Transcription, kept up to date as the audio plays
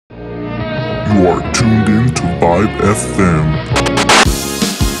You are tuned in to Vibe FM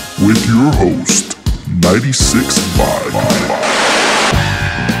with your host, 96 Vibe.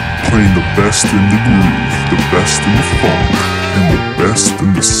 Playing the best in the groove, the best in the funk, and the best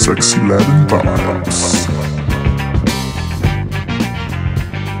in the sexy Latin vibes.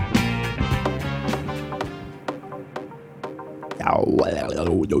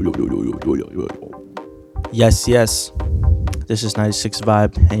 Yes. This is 96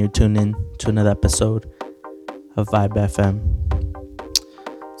 Vibe, and you're tuned in to another episode of Vibe FM.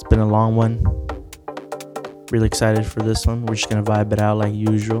 It's been a long one. Really excited for this one. We're just gonna vibe it out like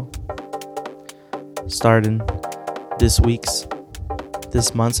usual. Starting this month's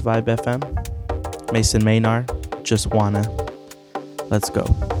Vibe FM. Mason Maynard, Just Wanna. Let's go.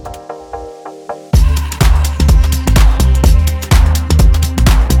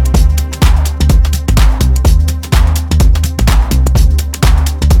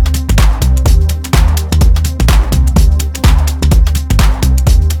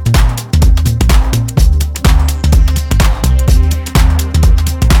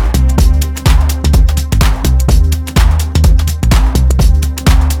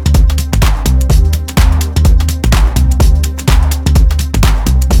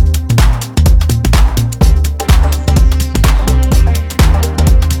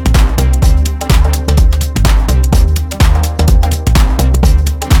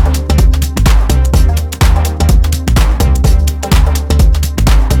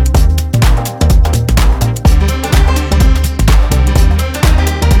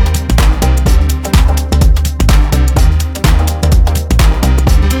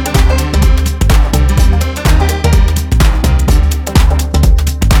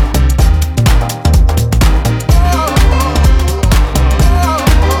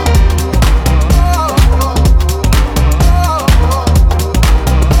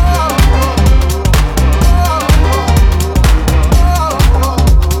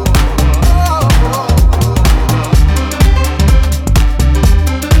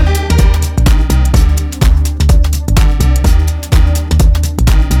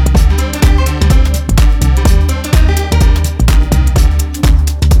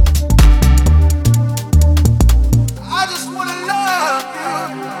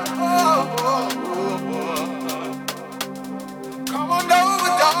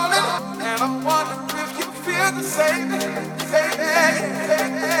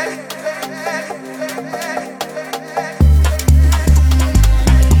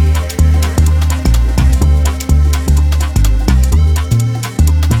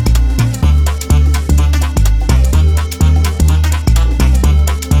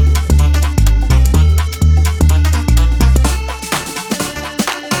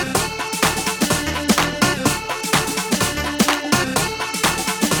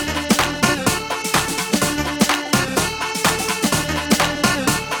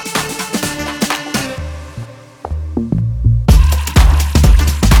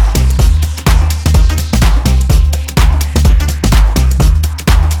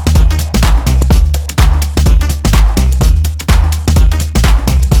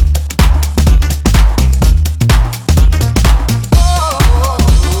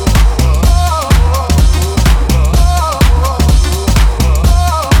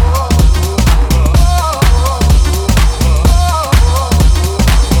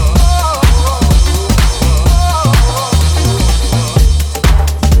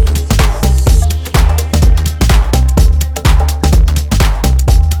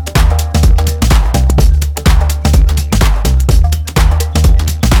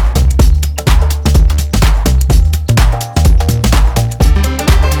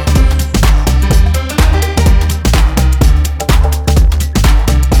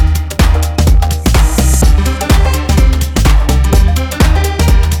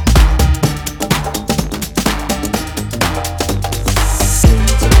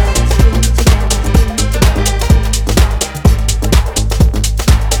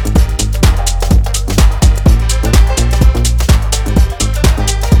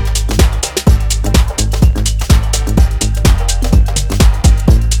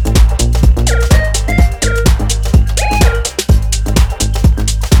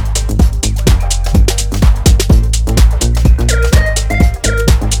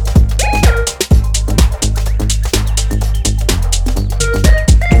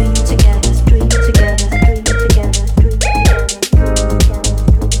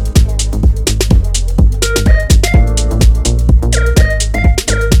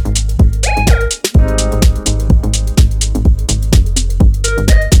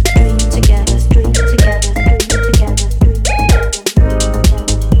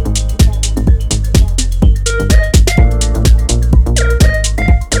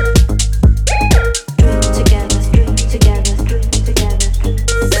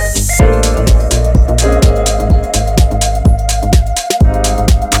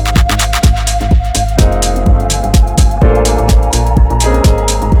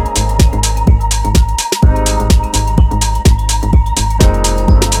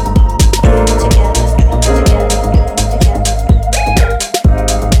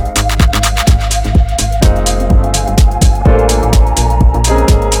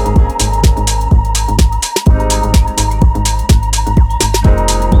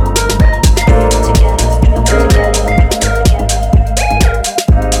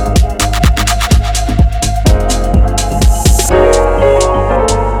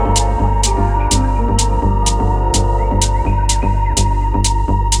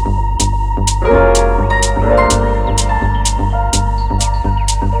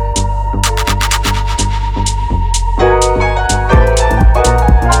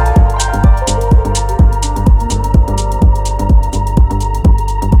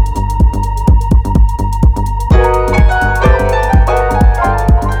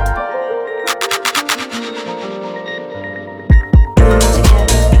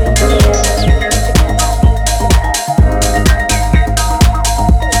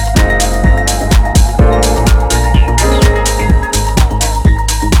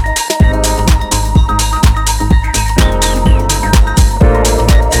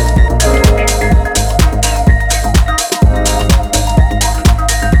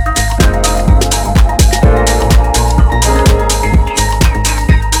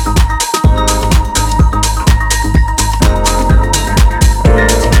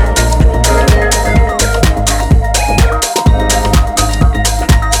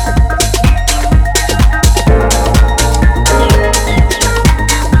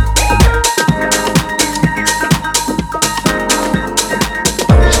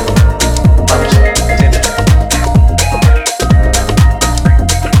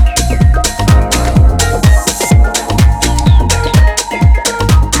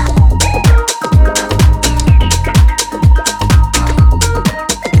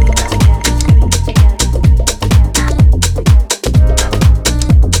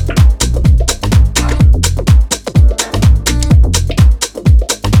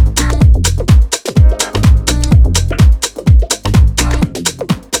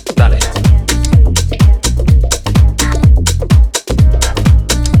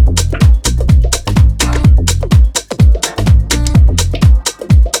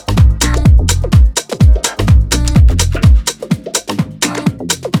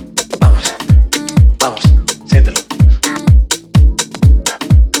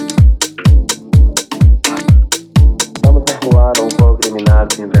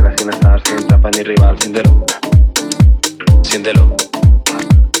 ni rival, siéntelo. Siéntelo.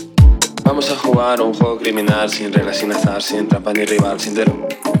 Vamos a jugar un juego criminal sin reglas, sin azar, sin trampa ni rival, siéntelo.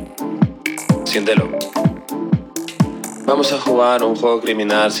 Siéntelo. Vamos a jugar un juego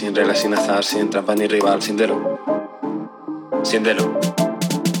criminal sin reglas, sin azar, sin trampa ni rival, siéntelo. Siéntelo.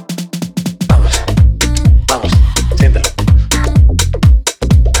 Vamos, vamos, siéntelo.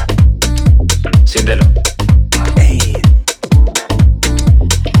 Siéntelo. Hey.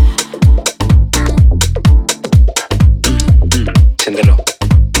 Siéntelo.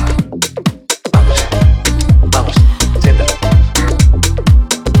 Vamos, vamos, siéntelo.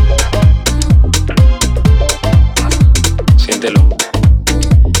 Siéntelo.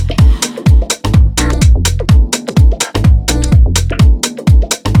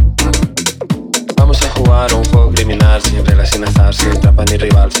 Vamos a jugar un juego criminal sin reglas, sin azar, sin trampa ni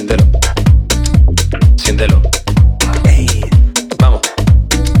rival, siéntelo. Siéntelo. Hey. Vamos.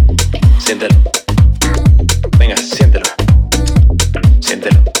 Siéntelo. Venga, siéntelo.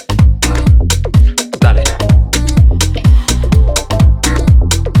 Siéntelo. Dale.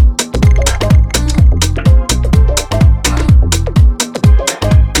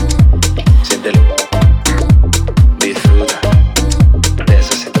 Siéntelo. Disfruta. De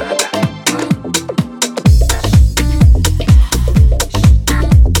eso se trata.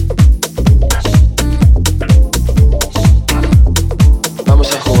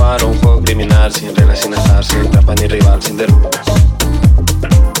 Vamos a jugar un juego criminal sin reglas, sin azar, sin trampa ni rival, siéntelo.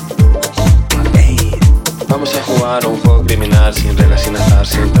 Hey. Vamos a jugar un juego criminal sin reglas, sin azar,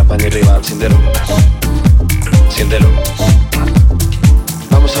 sin trampa ni rival, siéntelo. Siéntelo.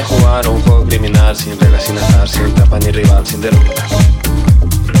 Vamos a jugar un juego criminal sin reglas, sin azar, sin trampa ni rival, siéntelo.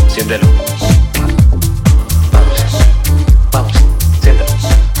 Siéntelo. Vamos, vamos, siéntelo.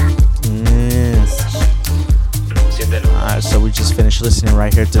 Yes. Siéntelo. Alright, so we just finished listening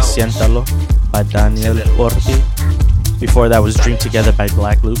right here to Siéntalo by Daniel Orbi. Before that was Dream Together by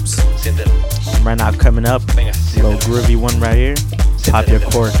Black Loops. Siéntelo. Right now coming up, Venga, little siéntelo. groovy one right here. Pop Your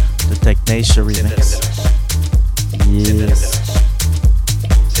Court, the Technacia remix. Yes.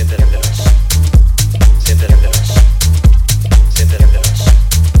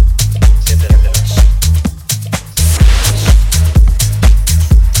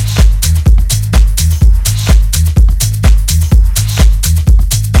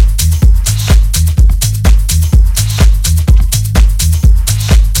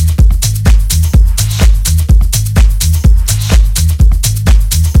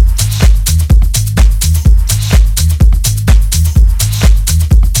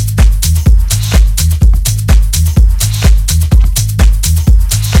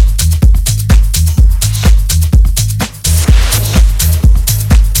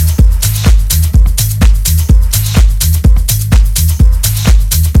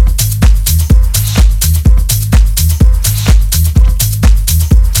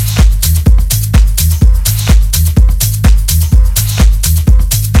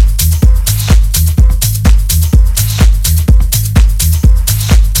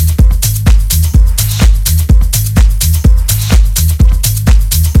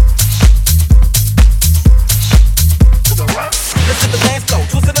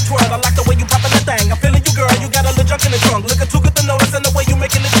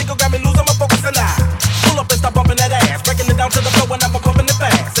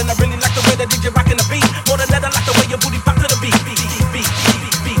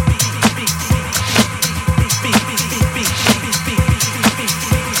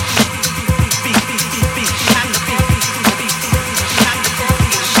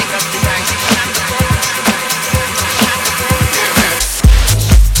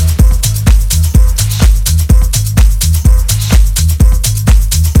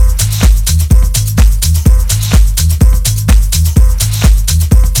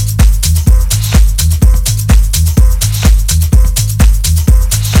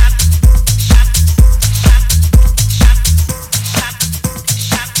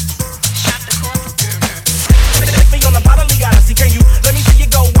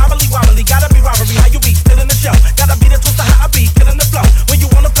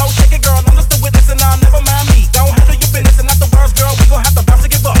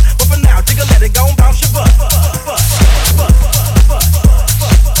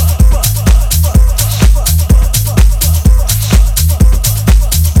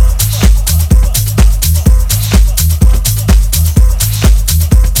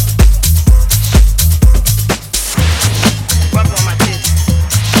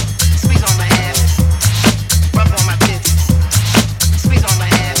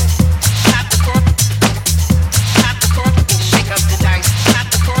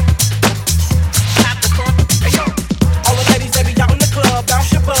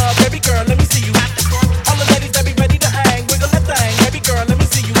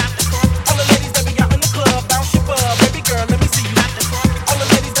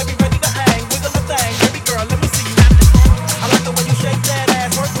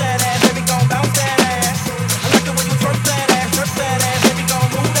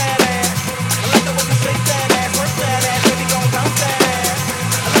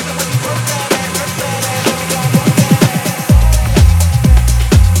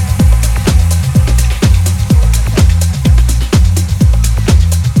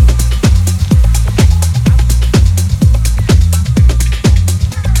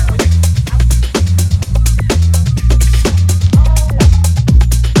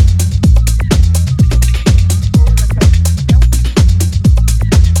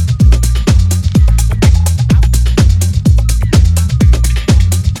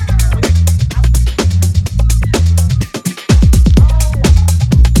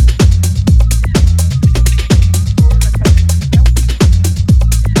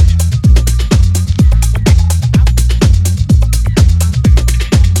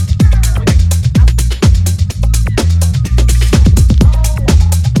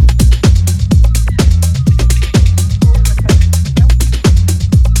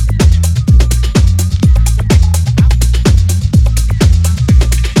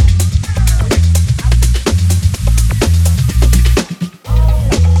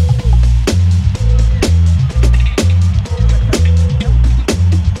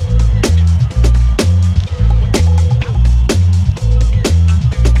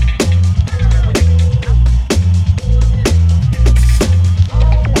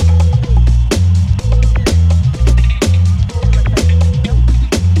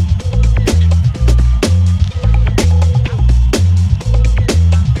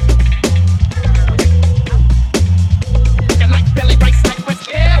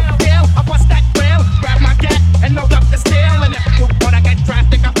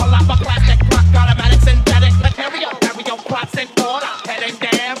 Heading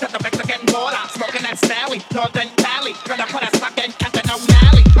down to the Mexican border, smoking that Sally, Northern Cali. Gonna put a fucking Captain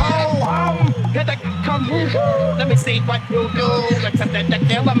O'Malley. Oh, here they come. Let me see what you do. Attempted to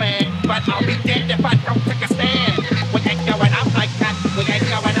kill a man, but I'll be dead if I don't take a stand. We ain't going out like that. We ain't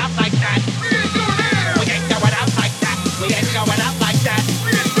going out like that. We ain't going out like that. We ain't going out like that.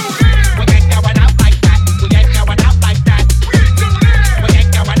 We ain't going out like that. We ain't going out like that. We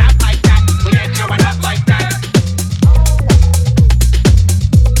ain't going out like that. We ain't going out like that.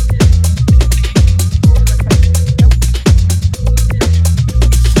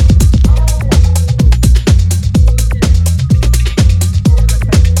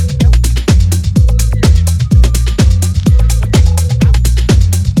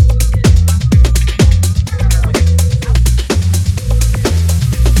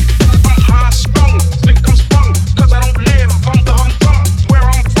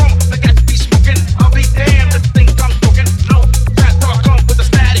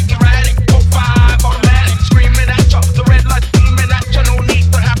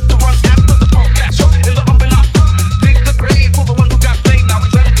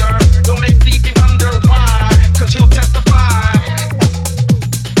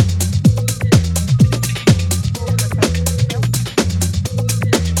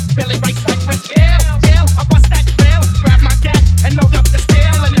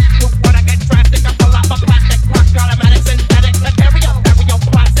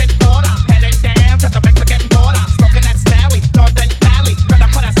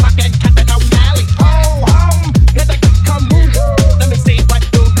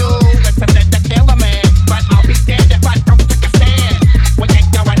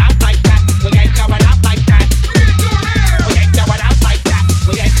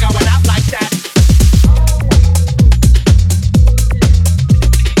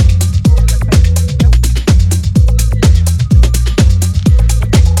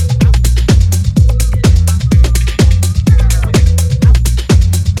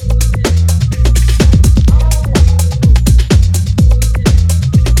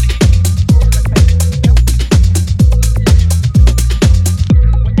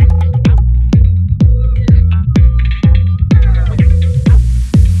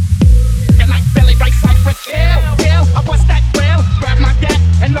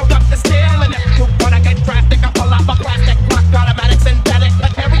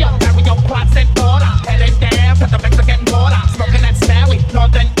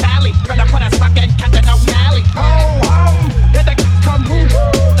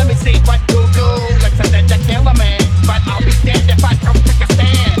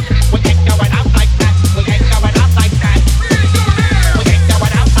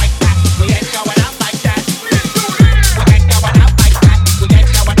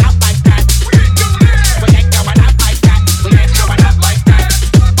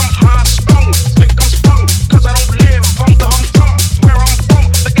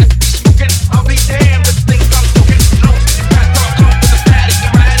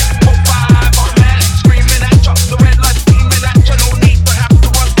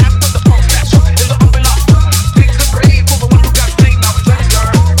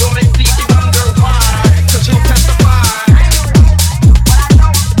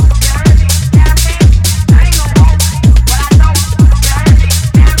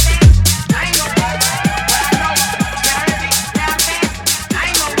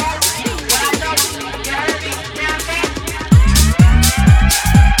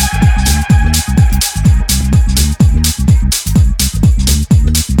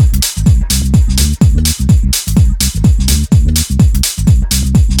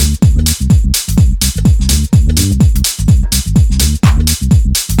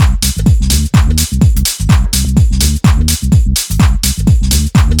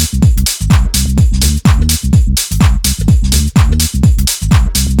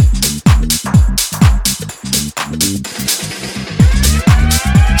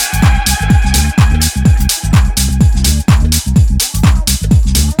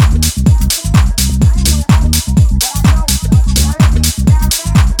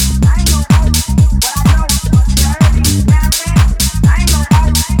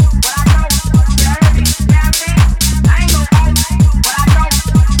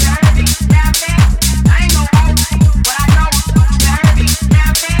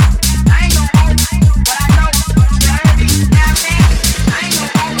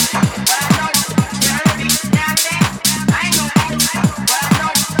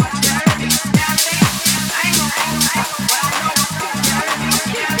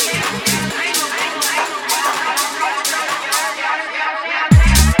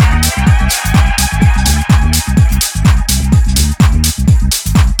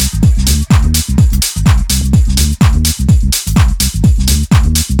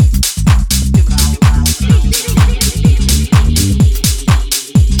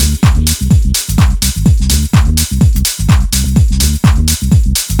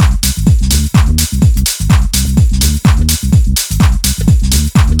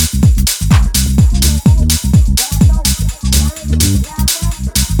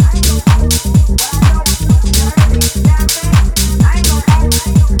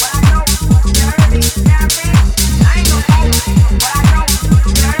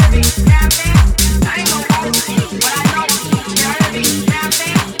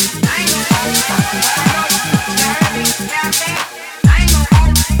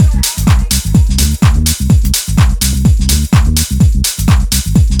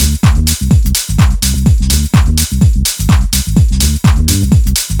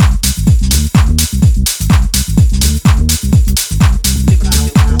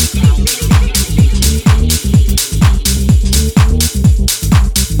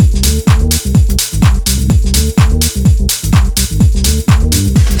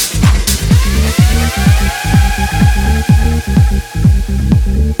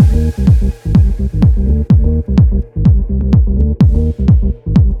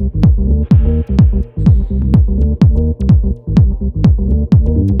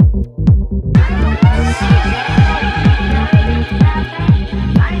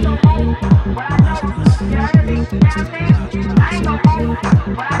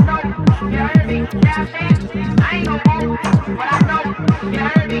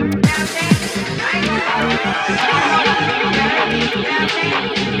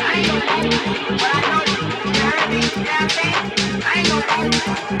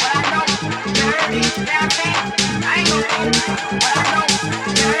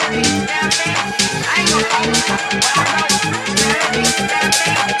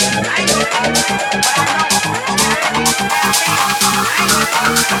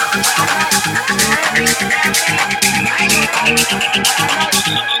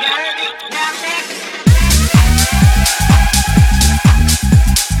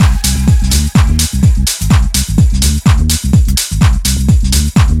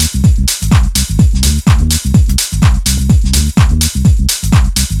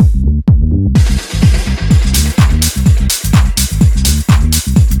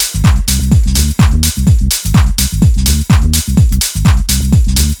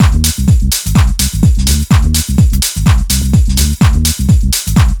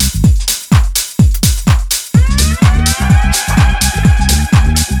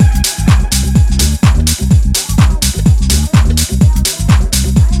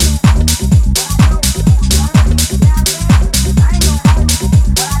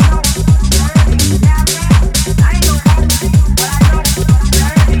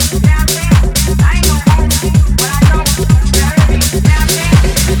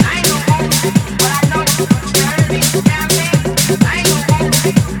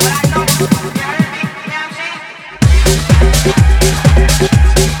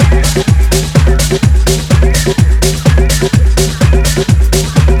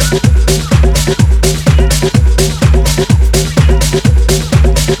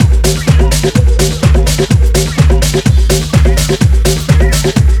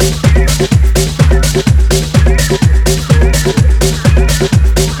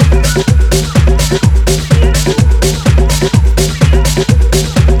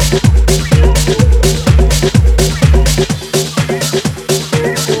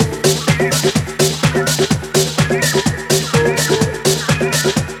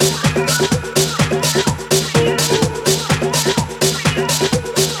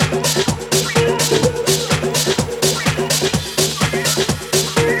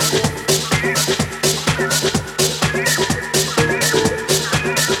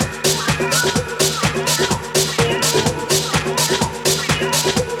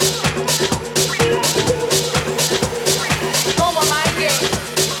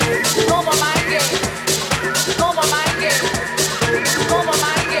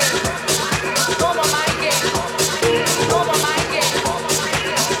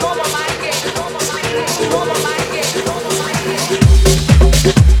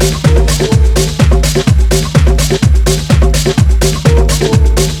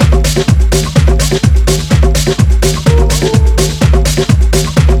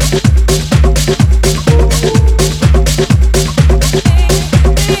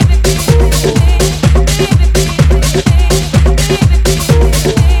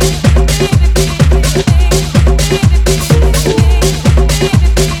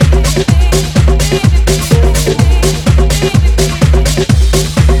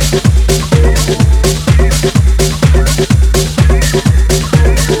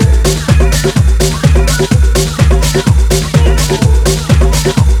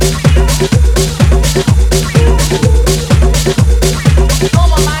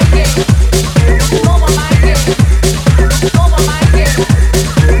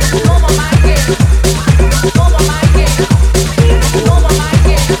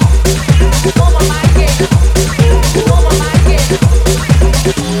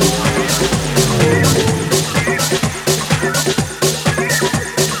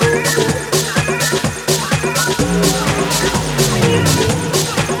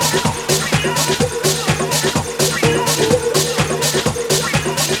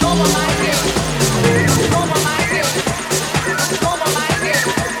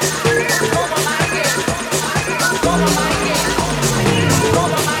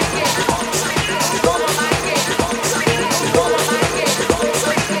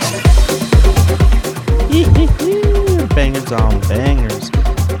 Bangers on bangers.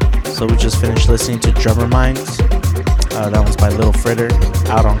 So we just finished listening to Drummer Minds. That one's by Little Fritter,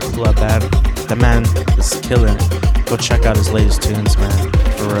 out on Club Ad. The man is killing it. Go check out his latest tunes, man.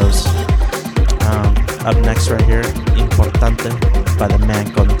 For Rose. Up next right here, Importante by the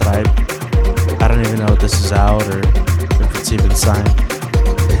man Con Tribe. I don't even know if this is out or if it's even signed.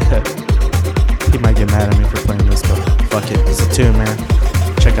 He might get mad at me for playing this, but fuck it. It's a tune, man.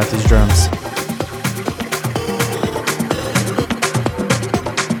 Check out these drums.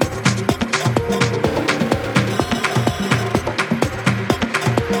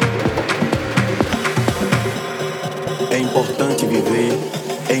 É importante viver,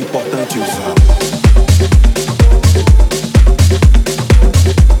 é importante importante usar.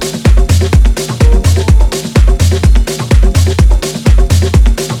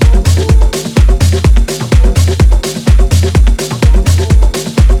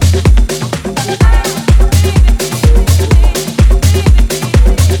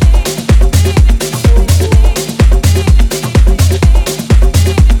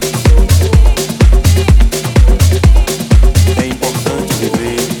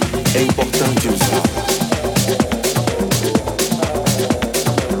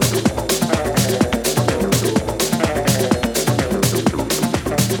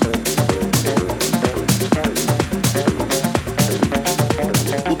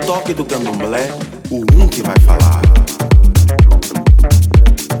 Toque do candomblé, o que vai falar.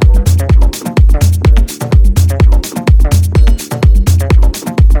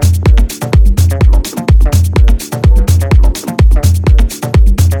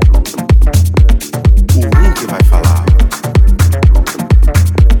 O que vai falar.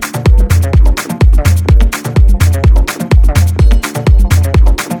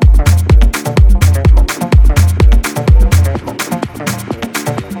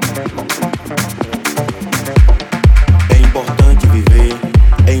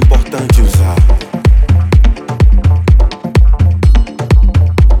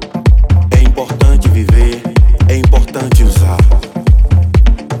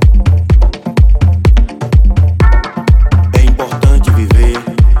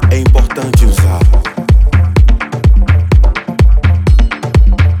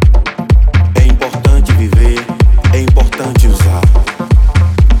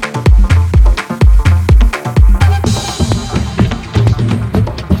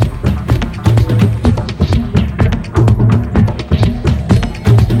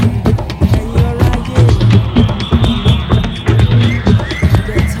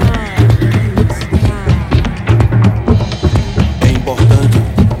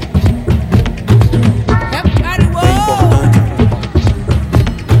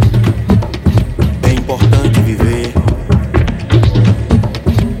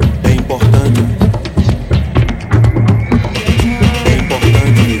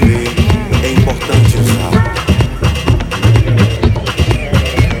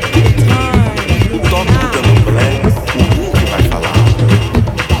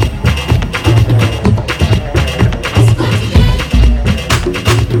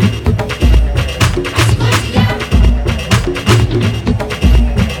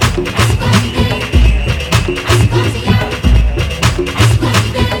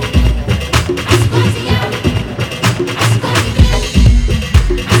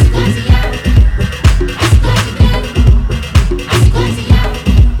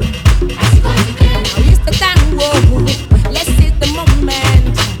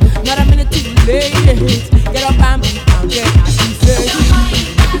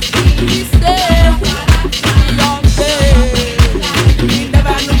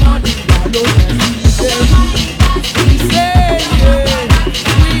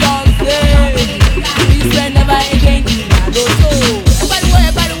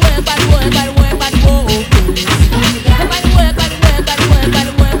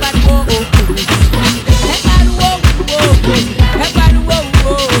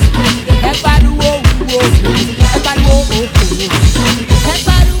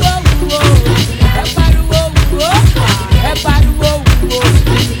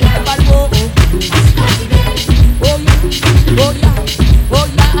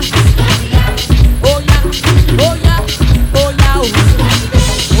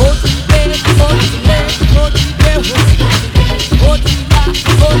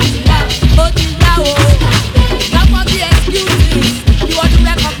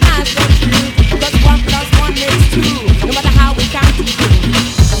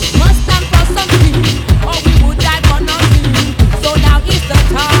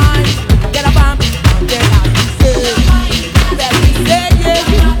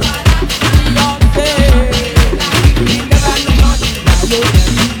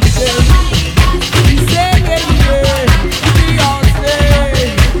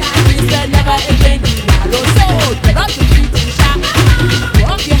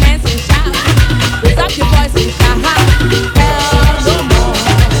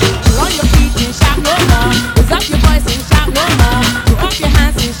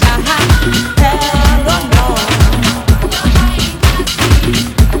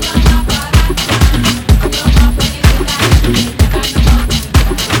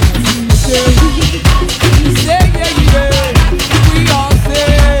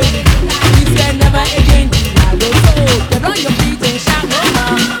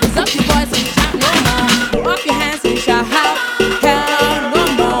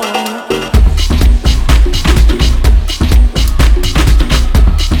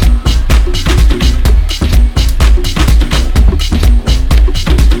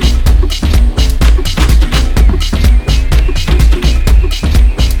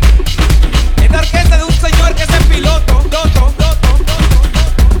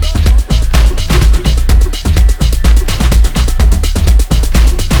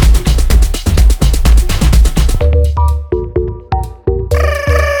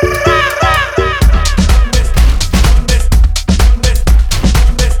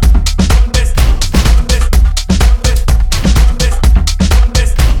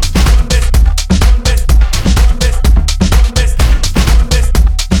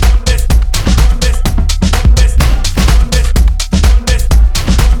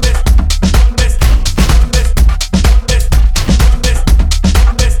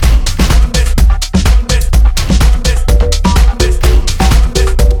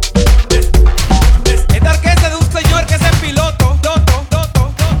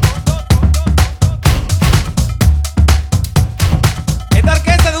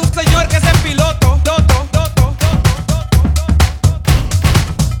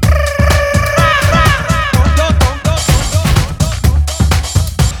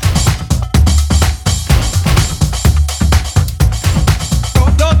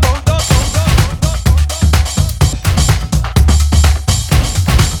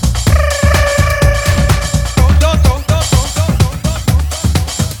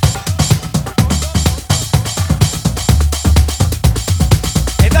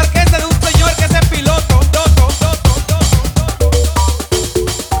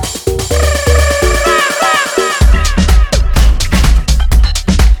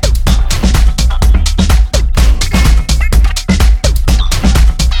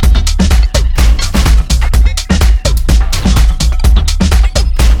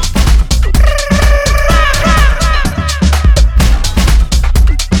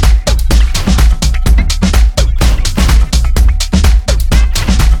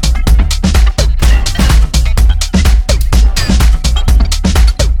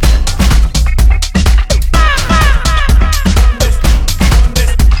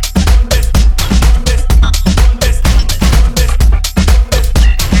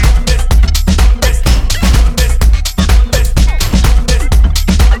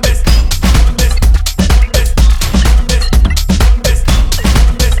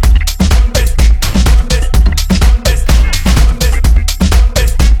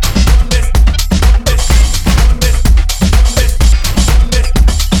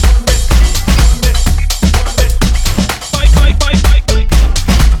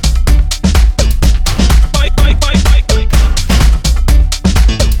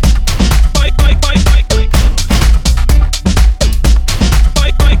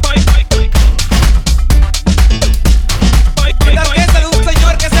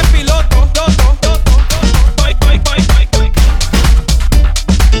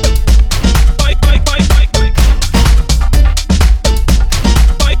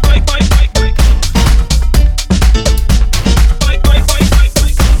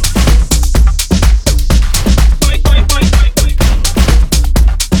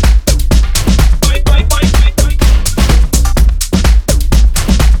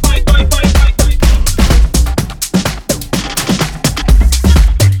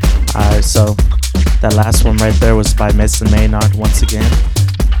 right there was by Mason Maynard once again.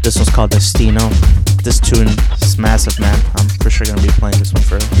 This one's called Destino. This tune is massive, man. I'm for sure gonna be playing this one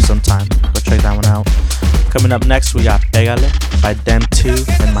for some time. Go check that one out. Coming up next, we got Pégale by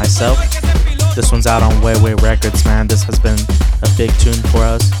Dem2 and myself. This one's out on Way Way Records, man. This has been a big tune for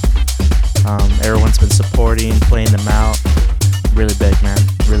us. Everyone's been supporting, playing them out. Really big, man.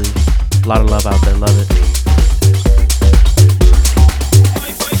 Really, a lot of love out there. Love it.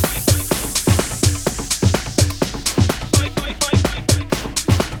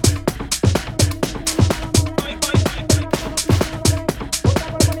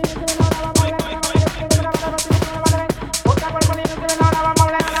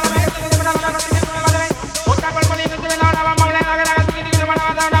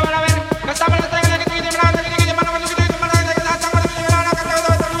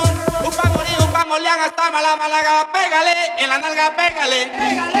 Pégale, en la nalga, pégale,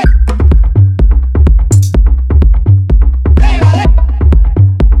 pégale.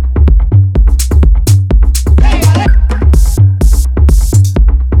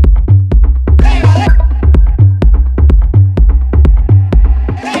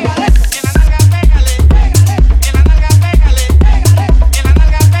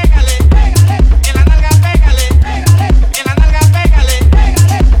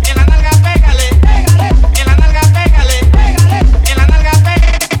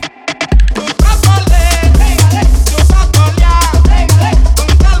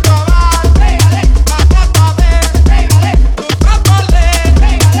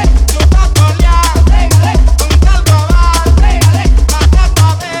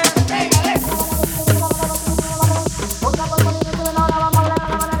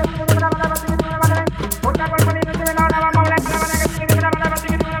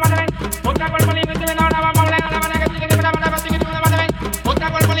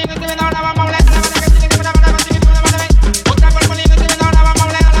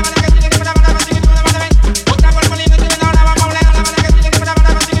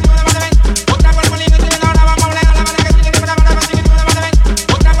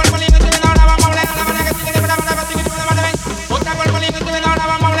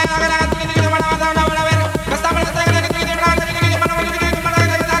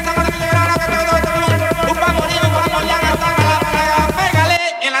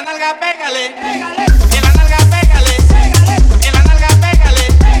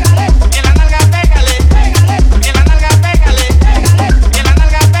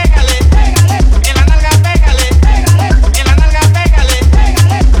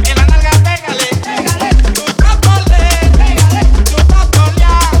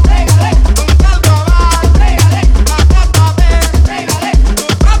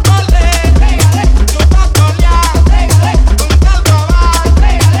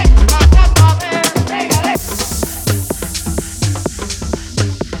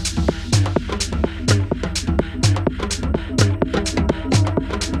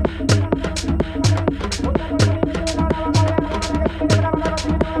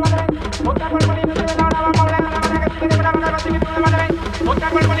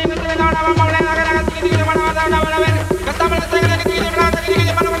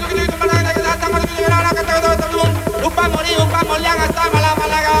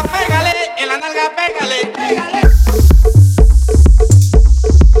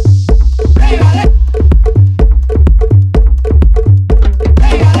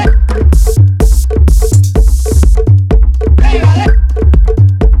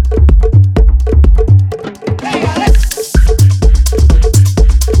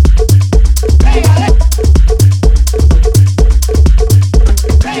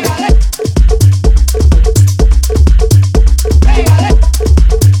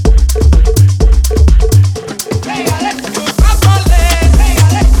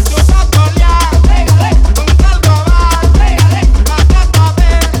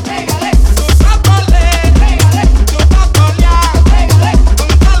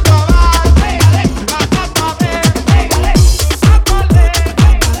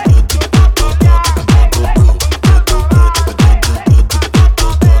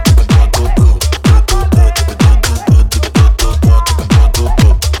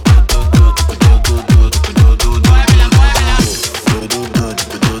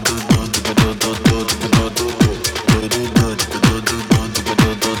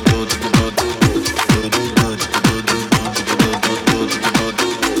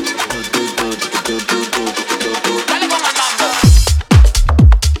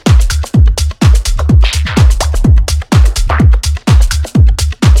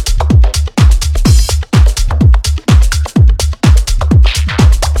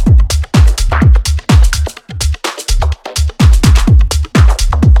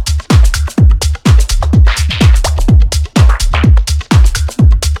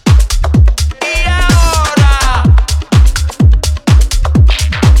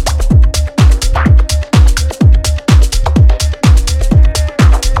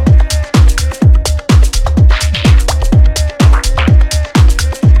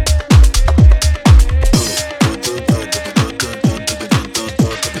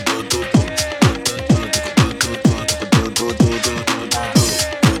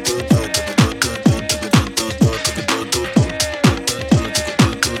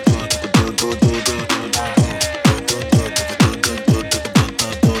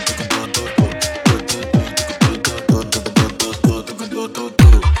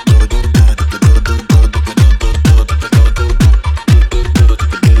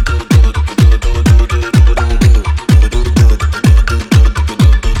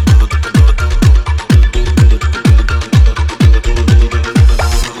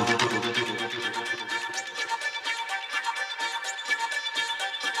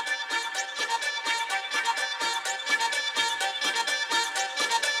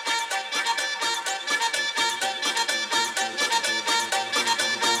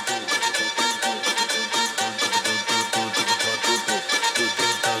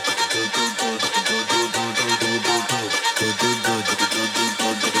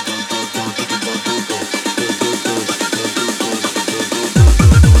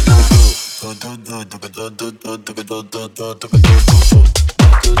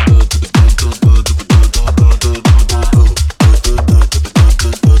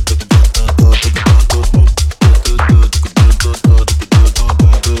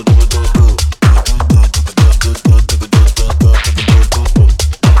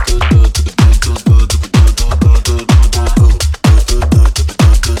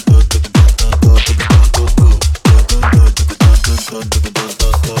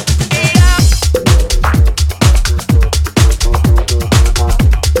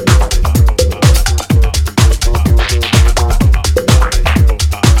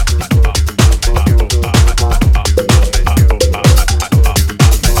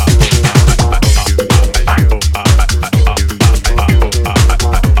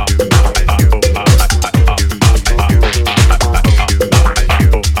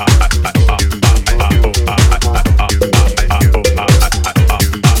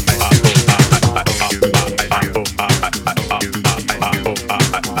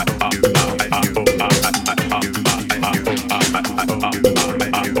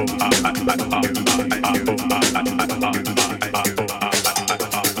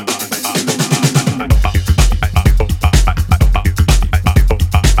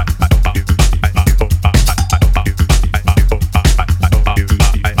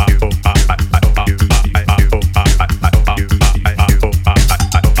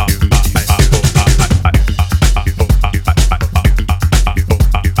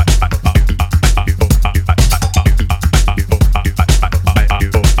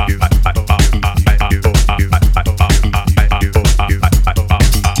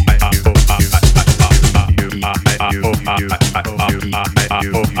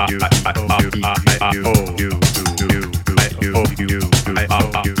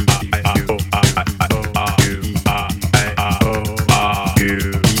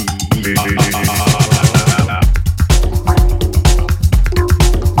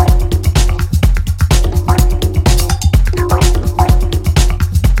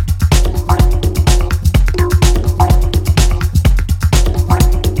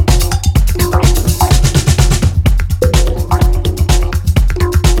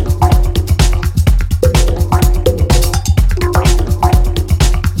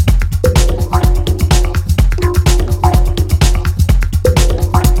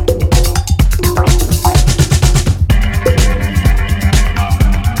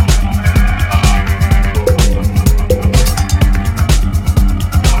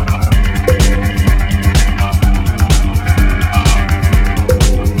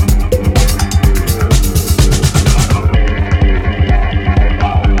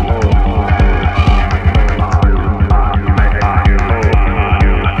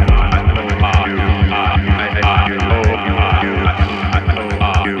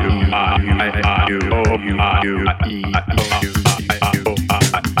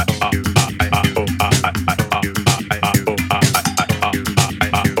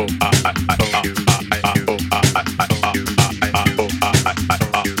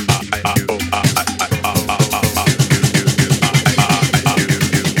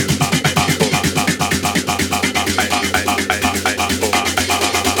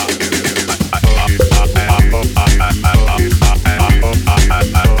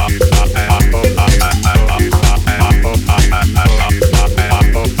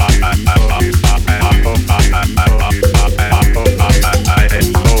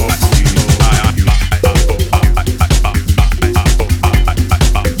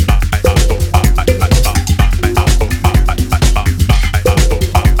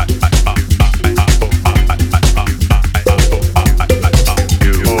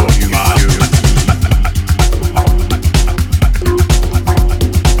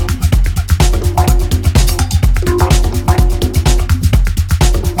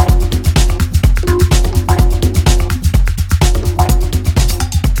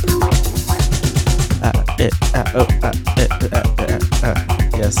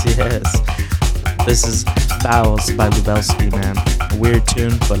 Yes. This is Bowels by Lubelski, man. A weird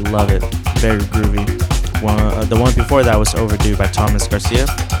tune, but love it. Very groovy. The one before that was Overdue by Thomas Garcia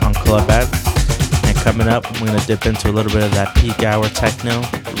on Club Bad. And coming up, I'm going to dip into a little bit of that peak hour techno,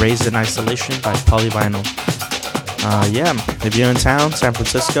 Raised in Isolation by Polyvinyl. If you're in town, San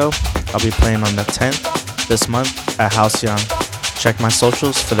Francisco, I'll be playing on the 10th this month at Halcyon. Check my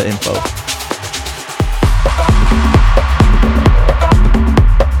socials for the info.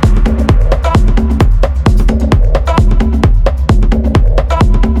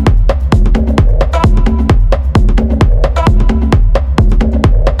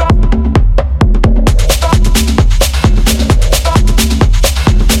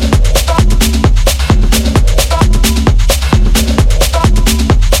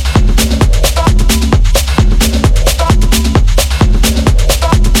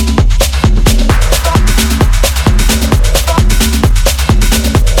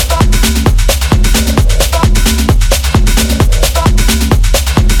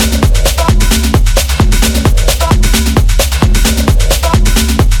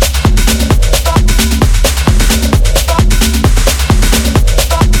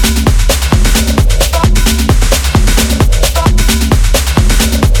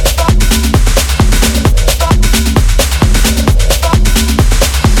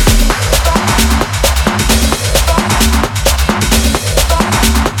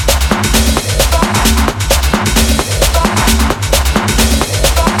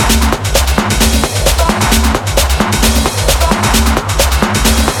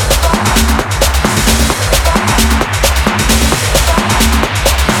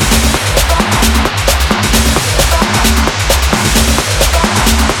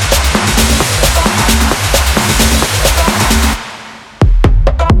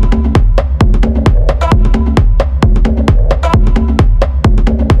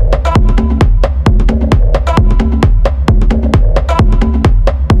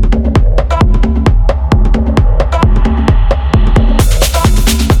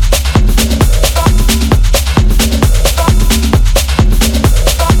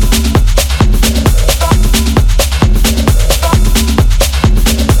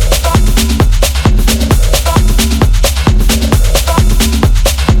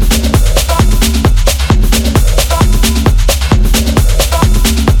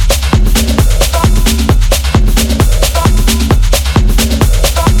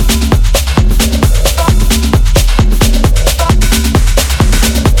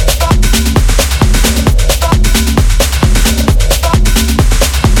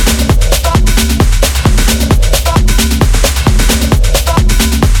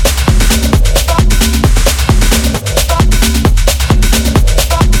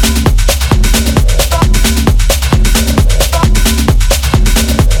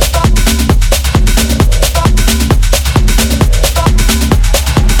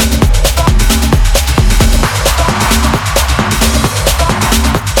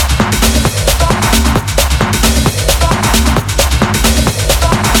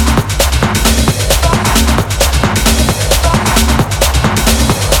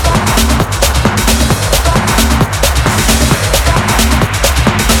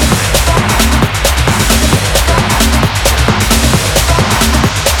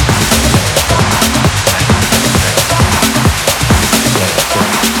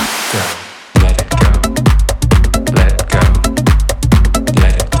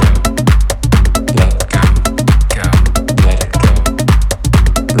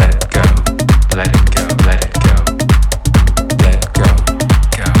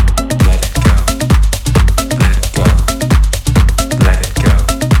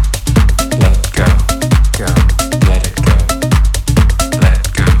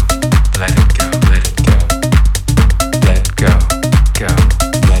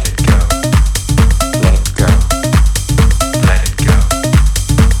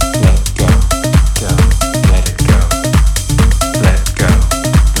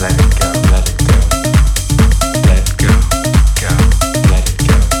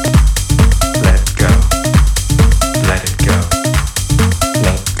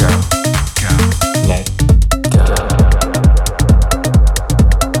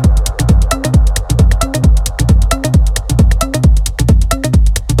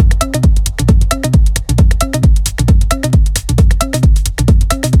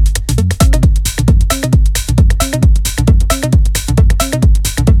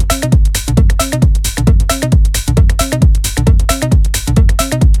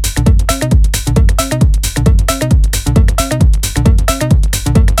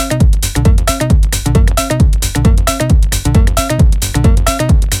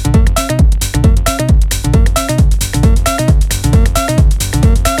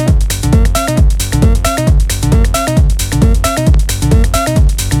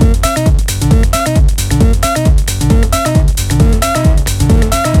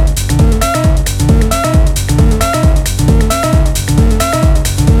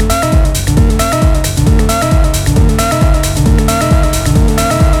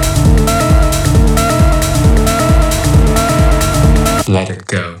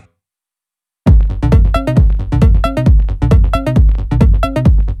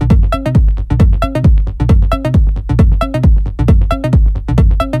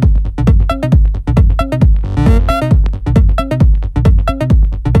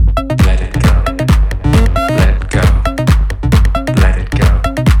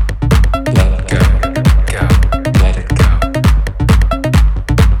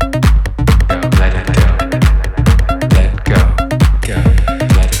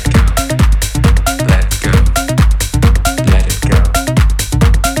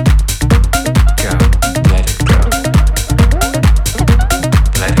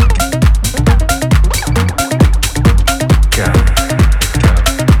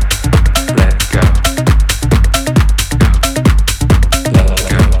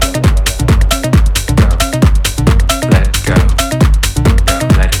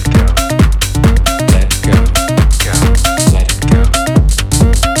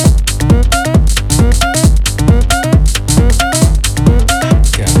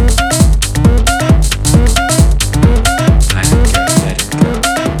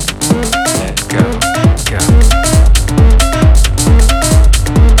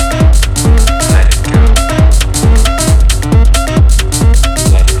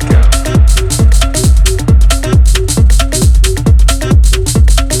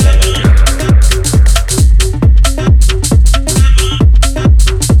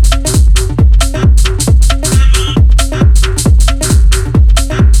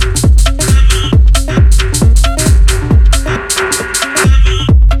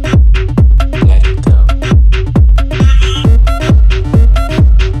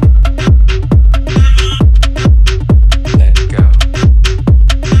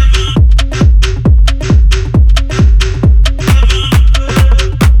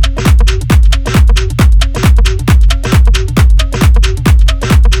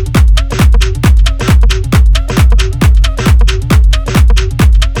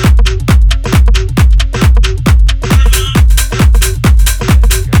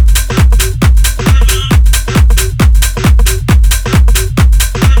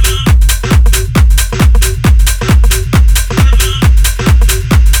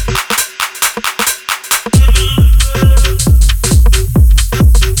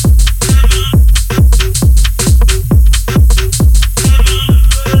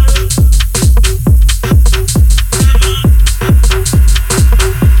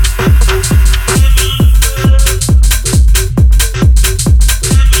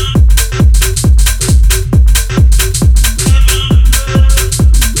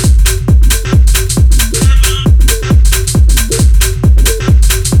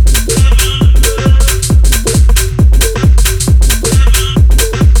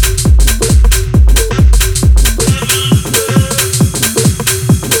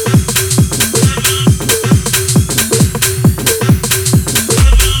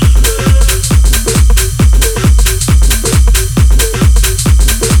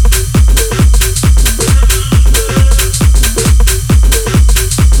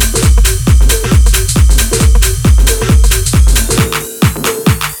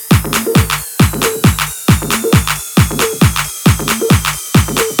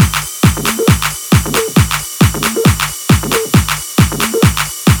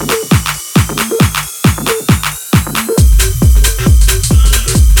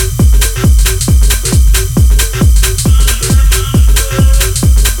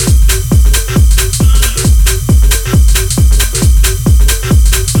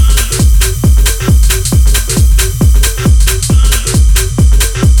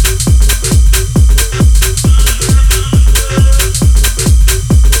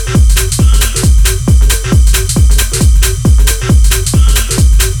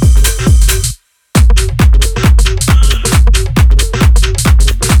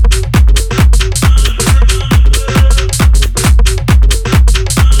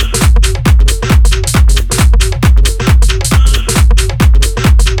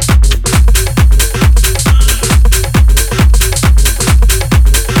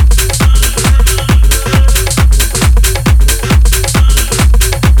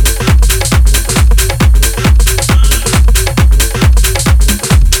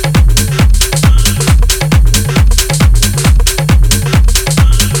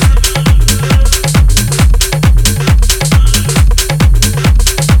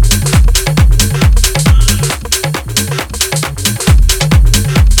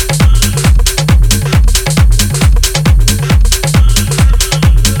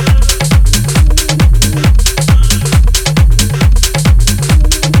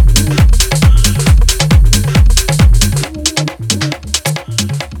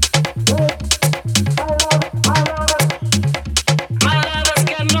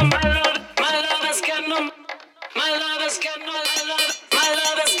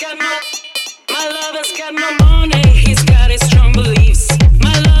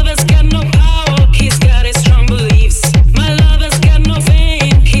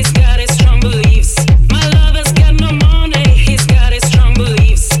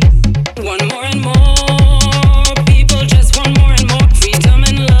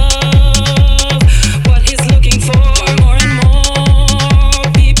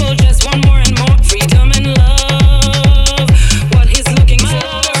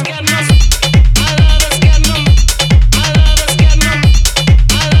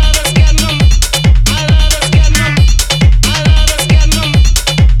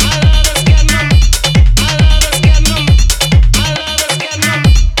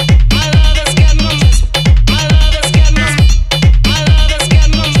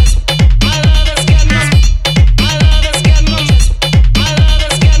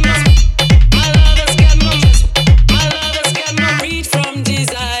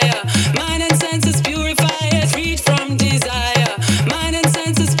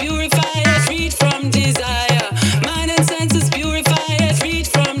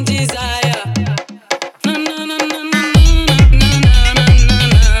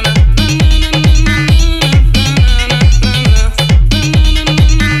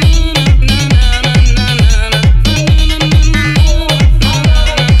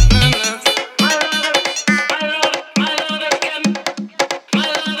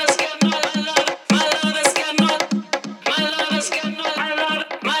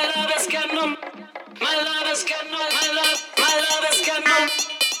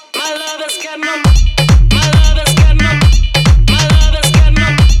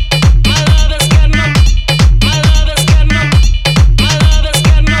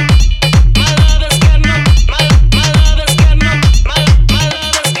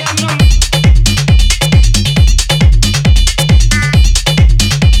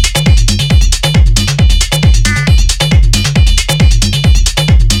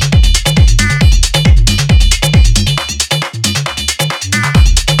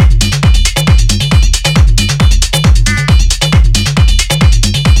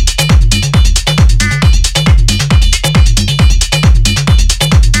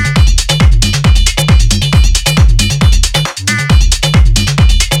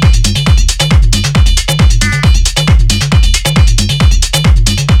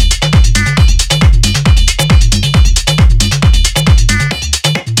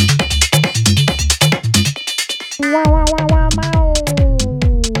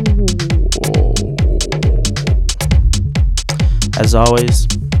 As always,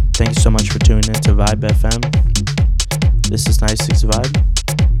 thank you so much for tuning in to Vibe FM. This is 96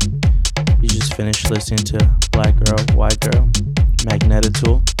 Vibe. You just finished listening to Black Girl, White Girl,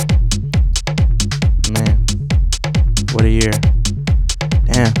 Magnetotool. Man, what a year.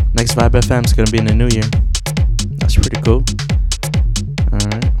 Damn, next Vibe FM is going to be in the new year. That's pretty cool.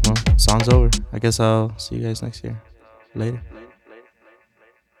 Alright, well, song's over. I guess I'll see you guys next year. Later.